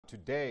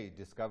Today,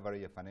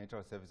 Discovery, a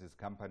financial services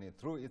company,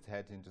 threw its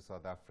head into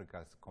South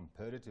Africa's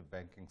competitive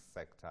banking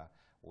sector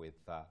with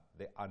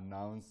the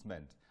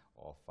announcement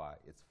of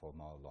its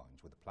formal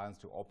launch. With plans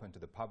to open to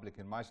the public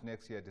in March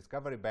next year,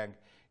 Discovery Bank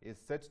is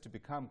set to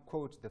become,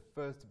 quote, the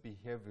first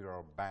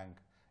behavioral bank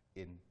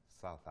in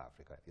South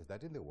Africa. Is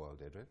that in the world,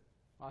 Adrian?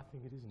 I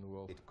think it is in the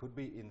world. It could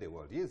be in the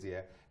world. He is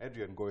here.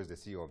 Adrian Gore is the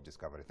CEO of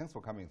Discovery. Thanks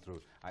for coming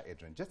through,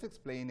 Adrian. Just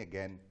explain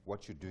again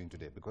what you're doing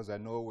today, because I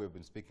know we've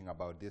been speaking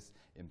about this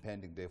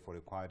impending day for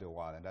quite a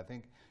while. And I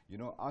think, you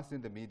know, us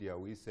in the media,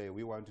 we say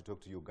we want to talk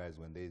to you guys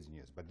when there is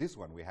news. But this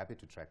one, we're happy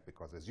to track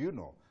because, as you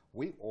know,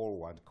 we all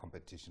want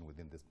competition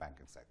within this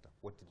banking sector.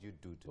 What did you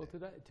do today?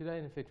 Well, today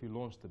in effect, we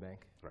launched the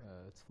bank. Right.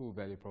 It's full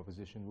value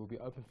proposition. We'll be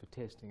open for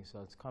testing, so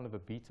it's kind of a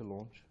beta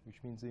launch, which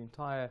means the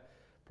entire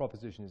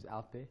proposition is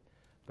out there.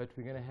 But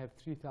we're going to have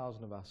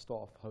 3,000 of our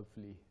staff,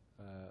 hopefully,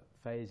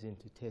 phase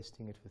into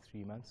testing it for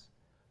 3 months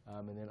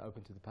and then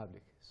open to the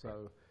public. So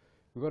right.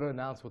 We've got to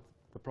announce what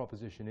the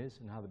proposition is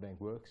and how the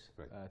bank works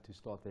right. To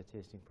start that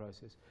testing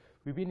process.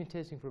 We've been in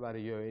testing for about a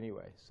year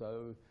anyway,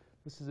 so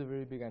this is a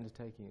very big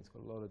undertaking. It's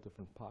got a lot of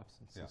different pipes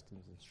and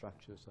systems and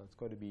structures, so it's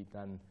got to be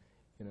done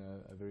in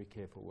a very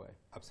careful way.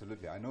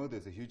 Absolutely. I know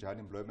there's a huge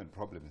unemployment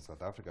problem in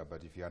South Africa,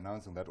 but if you're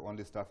announcing that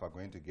only staff are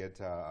going to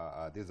get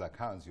these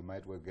accounts, you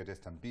might well get a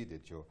stampede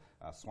at your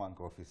swank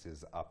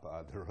offices up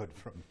the road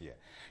from here.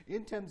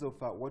 In terms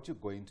of what you're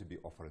going to be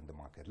offering the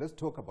market, let's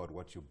talk about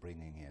what you're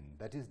bringing in.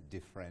 That is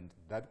different.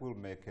 That will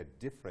make a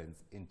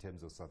difference in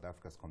terms of South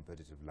Africa's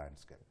competitive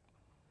landscape.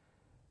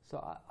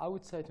 So I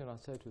would say to, and I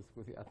say it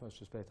with the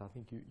utmost respect, I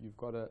think you've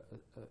got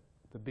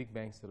the big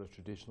banks that are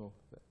traditional.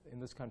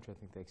 In this country, I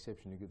think they're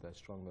exceptionally good, they're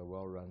strong, they're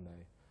well run,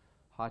 they're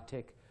high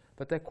tech.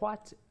 But they're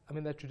quite, I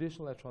mean, they're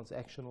traditional, they're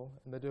transactional,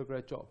 and they do a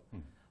great job.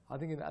 I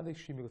think in the other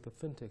extreme, you've got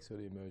the fintechs that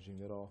are emerging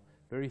that are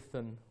very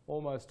thin,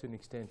 almost to an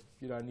extent.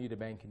 You don't need a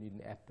bank, you need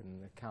an app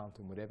and an account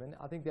and whatever. And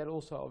I think that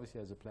also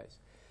obviously has a place.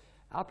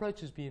 Our approach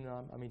has been,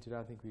 I mean, today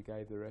I think we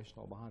gave the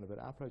rationale behind it, but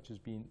our approach has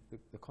been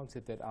the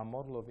concept that our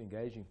model of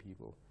engaging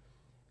people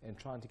and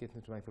trying to get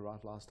them to make the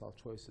right lifestyle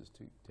choices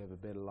to have a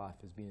better life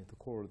has been at the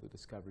core of the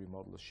Discovery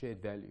model, a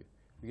shared value.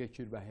 We get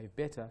you to behave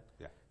better,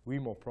 we're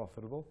more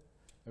profitable,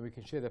 and we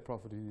can share that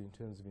profit with you in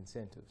terms of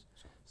incentives.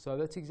 Sure. So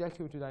that's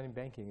exactly what we've done in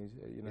banking. Is,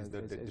 you know,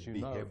 as you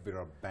know,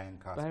 behavioral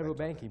bank aspect. Behavioral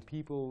banking.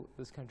 People,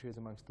 this country is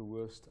amongst the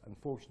worst,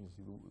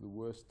 unfortunately, the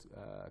worst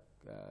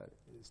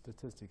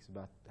statistics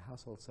about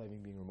household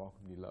saving being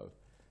remarkably low.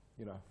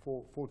 You know,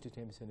 4 to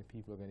 10% of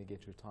people are going to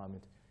get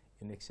retirement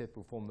in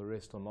acceptable form, the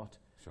rest are not.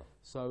 Sure.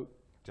 So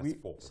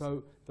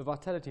so the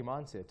vitality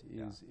mindset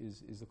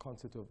is the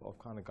concept of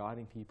kind of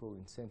guiding people,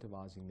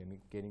 incentivizing them, and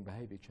getting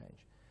behavior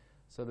change.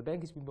 So the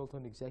bank has been built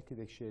on exactly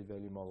the shared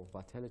value model,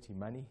 vitality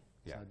money,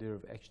 this idea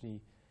of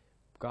actually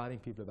guiding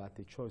people about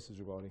their choices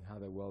regarding how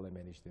they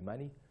manage their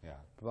money,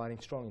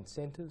 providing strong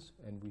incentives,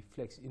 and we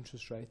flex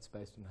interest rates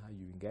based on how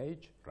you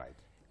engage. Right.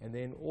 And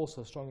then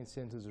also strong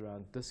incentives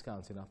around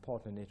discounts in our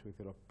partner network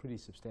that are pretty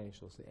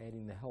substantial. So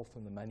adding the health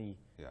and the money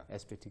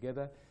aspect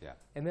together.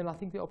 And then I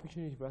think the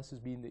opportunity for us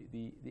has been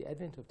the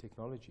advent of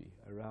technology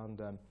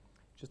around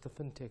just the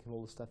fintech and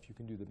all the stuff you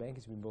can do. The bank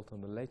has been built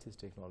on the latest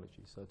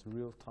technology. So it's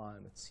real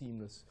time, it's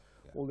seamless,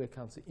 all the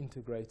accounts are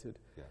integrated.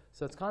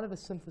 So it's kind of a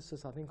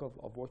synthesis, I think,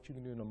 of what you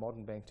can do in a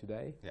modern bank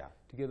today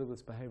together with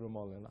this behavioral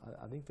model. And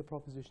I think the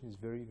proposition is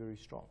very, very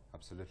strong.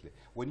 Absolutely.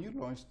 When you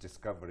launched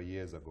Discovery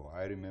years ago,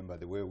 I remember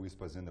there were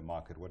whispers in the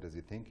market. What does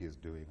he think he's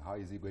doing? How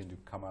is he going to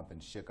come up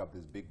and shake up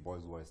these big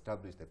boys who are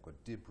established, they've got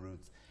deep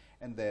roots?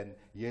 And then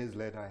years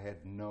later, I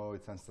had, no,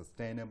 it's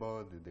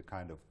unsustainable. The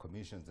kind of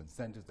commissions and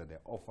incentives that they're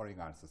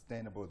offering are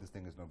unsustainable. This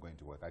thing is not going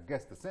to work. I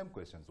guess the same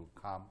questions will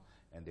come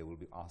and they will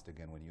be asked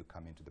again when you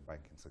come into the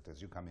banking sector,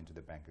 as you come into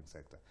the banking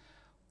sector.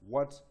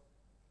 What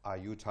are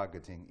you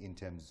targeting in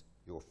terms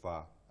of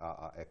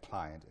a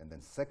client? And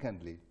then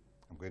secondly,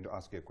 I'm going to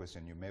ask you a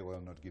question. You may well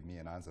not give me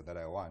an answer that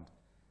I want.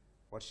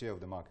 What share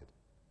of the market?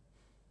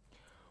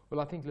 Well,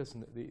 I think,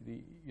 listen,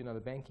 the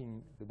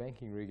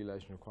banking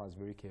regulation requires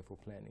very careful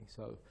planning.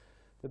 So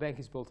the bank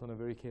is built on a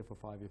very careful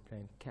 5-year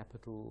plan.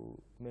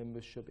 Capital,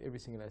 membership, every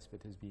single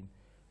aspect has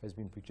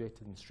been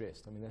projected and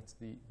stressed. I mean, that's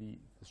the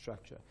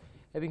structure.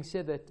 Having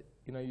said that,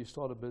 you know, you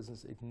start a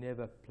business, it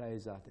never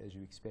plays out as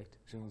you expect.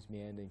 Things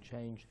meander and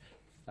change.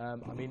 I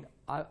mean,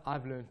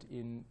 I've learned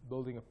in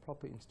building a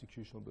proper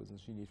institutional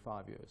business, you need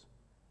 5 years.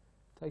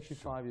 It takes you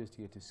 5 years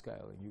to get to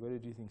scale, and you've got to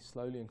do things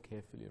slowly and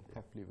carefully and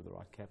properly with the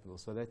right capital.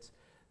 So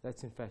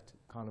that's in fact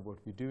kind of what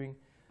we're doing.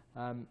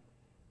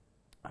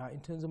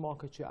 In terms of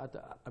market share,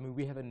 I mean,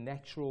 we have a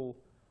natural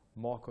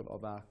market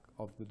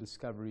of the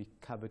Discovery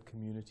covered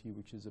community,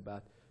 which is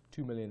about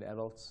 2 million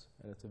adults,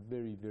 and it's a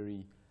very,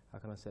 very, how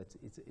can I say,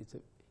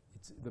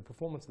 it's the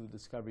performance of the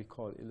Discovery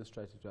card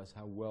illustrated to us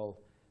how well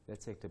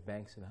that sector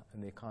banks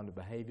and their kind of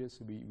behaviors.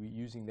 So we're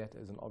using that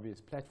as an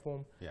obvious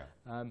platform.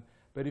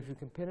 But if you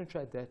can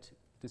penetrate that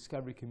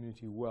Discovery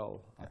community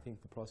well, I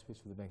think the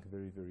prospects for the bank are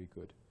very, very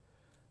good.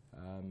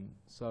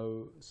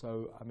 So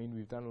I mean,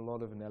 we've done a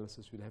lot of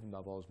analysis. We haven't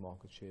divulged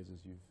market shares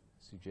as you've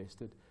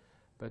suggested,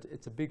 But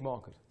it's a big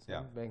market. So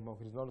Yeah. the bank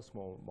market is not a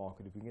small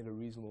market. If we get a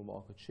reasonable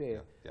market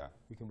share,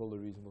 we can build a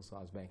reasonable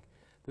sized bank.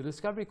 The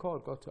Discovery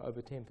card got to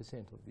over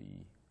 10% of the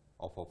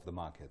the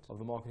market. Of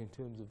the market in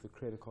terms of the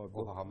credit card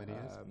book. Over how many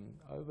years?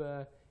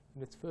 Over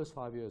in its first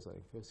 5 years, I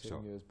think, first 7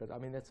 Sure. years. But I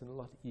mean, that's a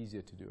lot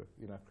easier to do.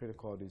 You know, credit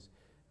card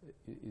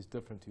is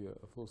different to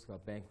a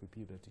full-scale bank where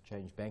people have to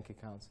change bank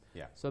accounts.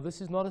 Yeah. So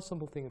this is not a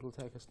simple thing. It will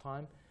take us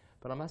time.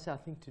 But I must say, I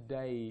think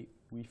today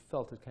we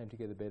felt it came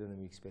together better than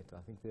we expected.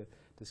 I think the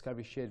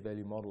Discovery shared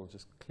value model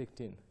just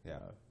clicked in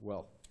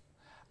well.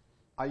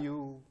 Are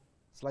you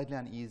slightly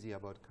uneasy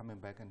about coming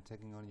back and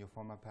taking on your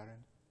former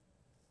parent?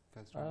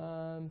 First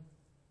round?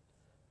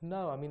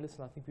 No, I mean,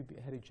 listen, I think we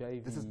had a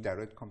JV. This is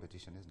direct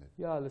competition, isn't it?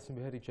 Yeah, listen,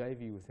 we had a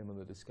JV with them on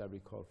the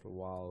Discovery card for a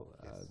while.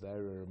 Yes.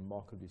 They're a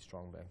remarkably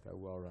strong bank. They're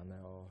well run. They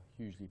are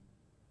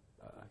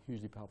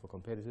hugely powerful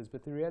competitors.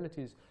 But the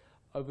reality is,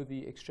 over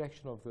the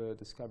extraction of the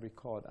Discovery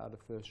card out of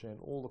first round,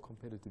 all the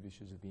competitive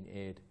issues have been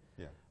aired.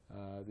 Yeah.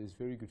 There's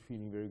very good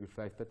feeling, very good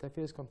faith. But they're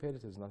fierce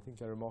competitors, and I think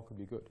they're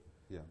remarkably good.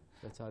 Yeah.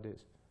 That's how it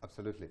is.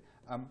 Absolutely.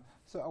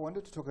 So I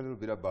wanted to talk a little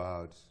bit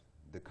about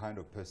the kind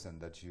of person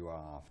that you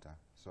are after.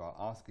 So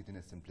I'll ask it in a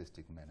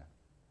simplistic manner.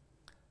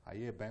 Are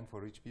you a bank for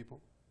rich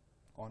people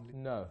only?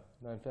 No.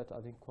 In fact, I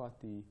think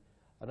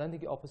I don't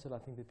think the opposite. I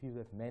think that people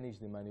that manage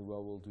their money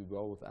well will do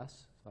well with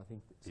us. So I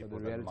think people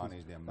the that reality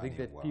manage their I money think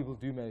that well. people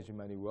do manage their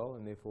money well,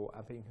 and therefore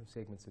upper income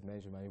segments that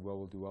manage their money well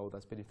will do well with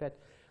us. But in fact,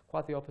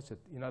 quite the opposite.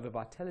 You know, the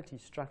vitality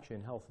structure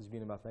in health has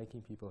been about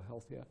making people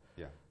healthier.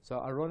 Yeah. So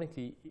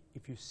ironically,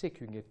 if you're sick,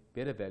 you can get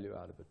better value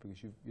out of it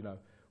because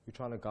we're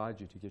trying to guide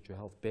you to get your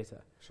health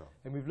better. Sure.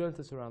 And we've learned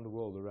this around the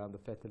world, around the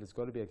fact that it's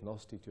got to be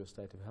agnostic to your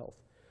state of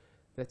health.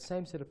 That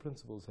same set of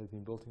principles has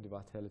been built into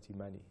Vitality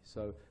Money.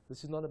 So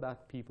this is not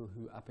about people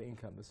who are upper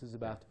income. This is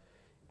about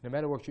no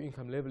matter what your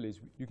income level is,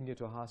 you can get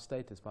to a high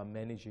status by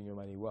managing your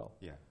money well.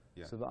 Yeah.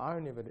 Yeah. So the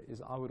irony of it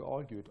is, I would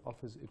argue it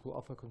will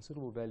offer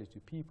considerable value to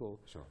people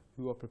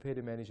who are prepared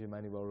to manage their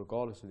money well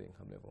regardless of the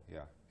income level.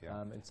 Yeah.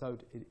 Yeah. And so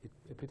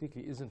it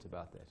particularly isn't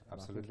about that.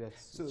 Absolutely. And I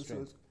think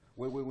that's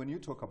when you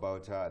talk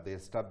about the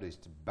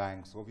established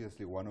banks,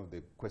 obviously one of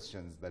the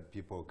questions that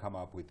people come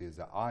up with is,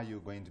 are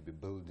you going to be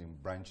building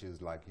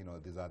branches like,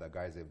 these other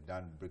guys have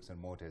done, bricks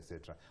and mortar,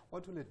 etc.?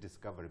 What will a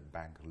Discovery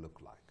Bank look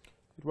like?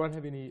 It won't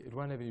have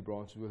any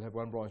branches. We'll have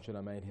one branch in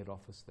our main head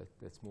office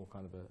that's more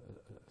kind of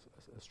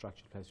a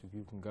structured place where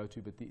people can go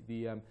to. But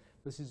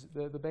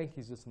the bank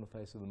is just on the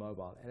face of the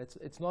mobile, and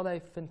it's not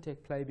a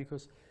fintech play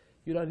because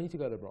you don't need to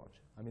go to a branch.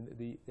 I mean,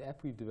 the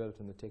app we've developed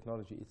and the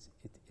technology,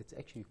 it's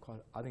actually quite.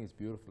 I think it's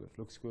beautiful. It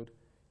looks good.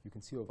 You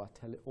can see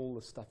all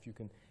the stuff. You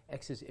can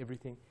access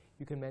everything.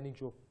 You can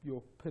manage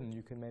your PIN.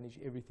 You can manage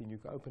everything. You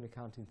can open an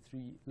account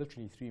in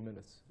literally 3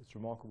 minutes. It's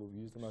remarkable. We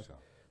use the most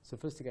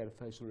sophisticated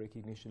facial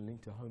recognition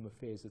linked to home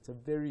affairs. It's a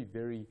very,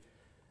 very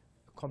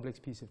complex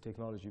piece of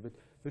technology. But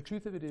the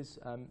truth of it is,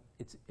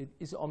 it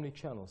is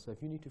omni-channel. So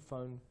if you need to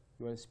phone,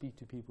 you want to speak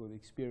to people with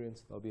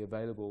experience, they'll be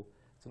available.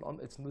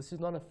 This is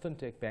not a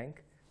fintech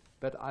bank,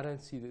 but I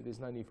don't see that there's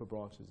no need for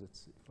branches.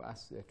 For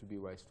us, that would be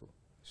wasteful.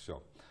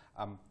 Sure.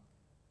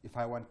 If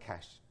I want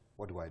cash,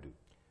 what do I do?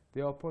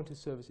 There are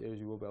point-of-service areas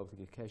you will be able to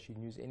get cash. You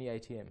can use any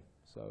ATM.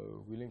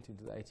 So we linked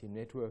into the ATM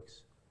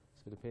networks.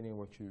 So depending on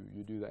what you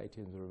do, the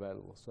ATMs are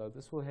available. So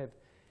this will have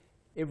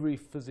every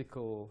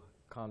physical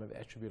kind of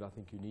attribute I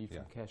think you need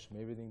from cash, from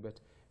everything,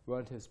 but we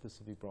won't have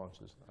specific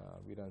branches.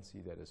 We don't see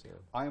that as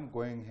a... I'm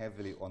going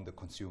heavily on the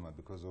consumer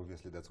because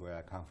obviously that's where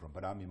I come from,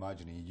 but I'm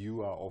imagining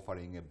you are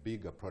offering a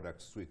bigger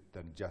product suite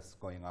than just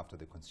going after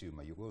the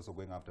consumer. You're also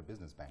going after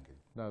business banking.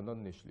 No, not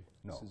initially.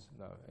 No.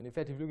 And in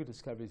fact, if you look at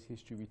Discovery's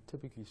history, we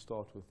typically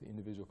start with the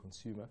individual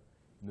consumer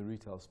in the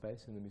retail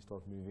space, and then we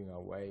start moving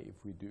our way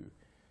if we do.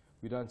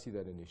 We don't see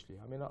that initially.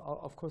 I mean,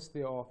 of course,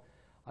 there are.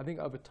 I think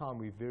over time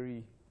we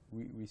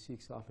see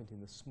excitement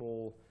in the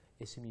small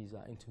SMEs,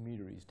 our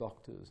intermediaries,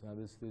 doctors. Now,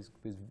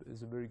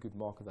 there's a very good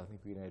market I think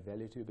we can add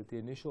value to. But the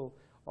initial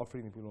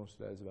offering that we launched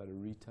today is about a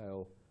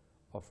retail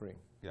offering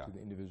to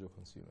the individual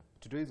consumer.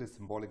 Today is a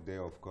symbolic day,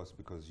 of course,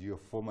 because you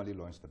have formally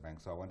launched the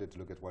bank. So I wanted to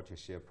look at what your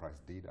share price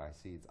did. I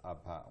see it's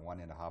up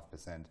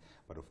 1.5%.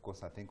 But of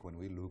course, I think when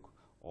we look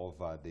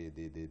over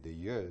the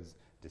years,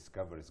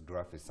 Discovery's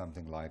graph is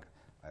something like,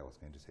 I was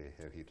going to say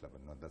Herr Hitler, but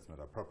no, that's not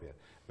appropriate.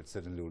 But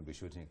certainly we'll be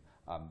shooting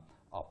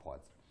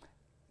upwards.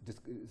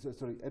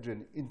 Sorry,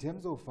 Adrian, in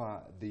terms of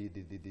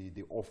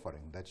the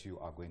offering that you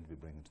are going to be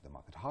bringing to the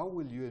market, how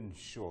will you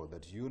ensure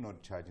that you're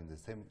not charging the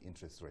same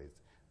interest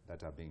rates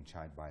that are being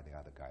charged by the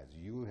other guys?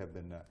 You have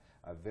been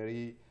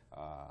very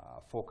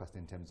focused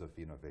in terms of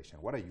innovation.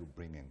 What are you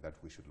bringing that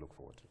we should look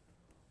forward to?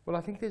 Well,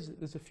 I think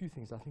there's a few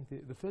things. I think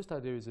the first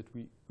idea is that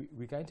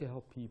we're going to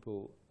help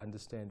people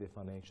understand their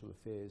financial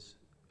affairs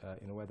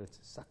in a way that's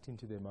sucked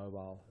into their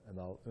mobile, and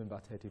they'll earn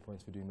Vitality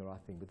points for doing the right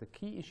thing. But the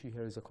key issue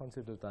here is the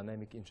concept of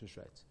dynamic interest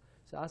rates.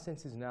 So our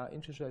sense is now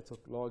interest rates are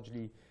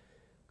largely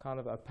kind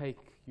of opaque.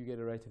 You get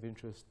a rate of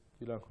interest,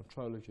 you don't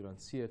control it, you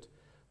don't see it.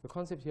 The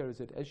concept here is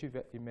that as you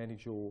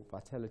manage your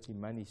Vitality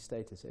money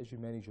status, as you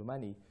manage your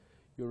money,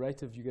 your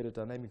rate of, you get a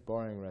dynamic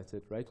borrowing rate,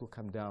 that rate will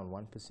come down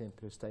 1%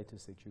 per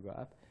status that you go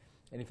up,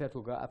 and in fact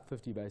will go up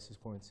 50 basis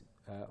points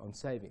on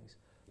savings.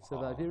 Wow. So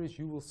the idea is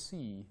you will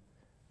see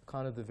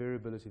kind of the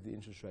variability of the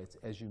interest rates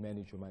as you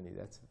manage your money.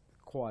 That's the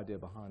core idea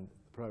behind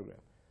the program.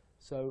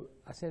 So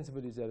our sense of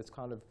it is that it's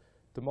kind of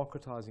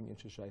democratizing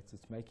interest rates,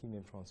 it's making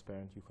them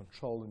transparent, you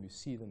control them, you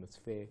see them, it's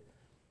fair.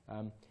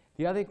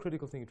 The other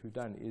critical thing that we've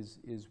done is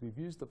we've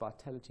used the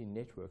Vitality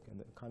Network and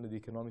the kind of the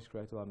economics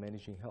created by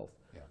managing health.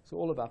 Yeah. So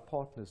all of our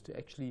partners to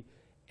actually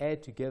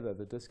add together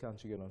the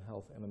discounts you get on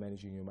health and on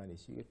managing your money.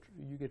 So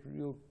you get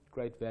real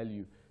great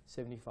value,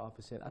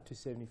 75%, up to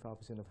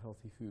 75% of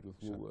healthy food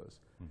with Woolworths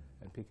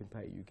and Pick and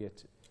Pay. You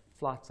get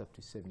flights up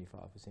to 75%.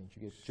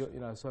 You get, you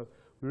know, so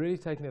we're really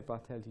taking that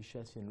Vitality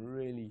chassis and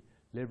really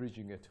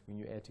leveraging it when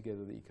you add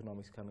together the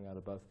economics coming out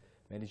of both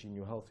managing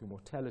your health, your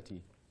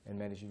mortality, and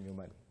managing your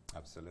money.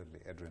 Absolutely.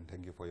 Adrian,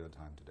 thank you for your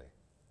time today.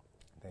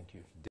 Thank you.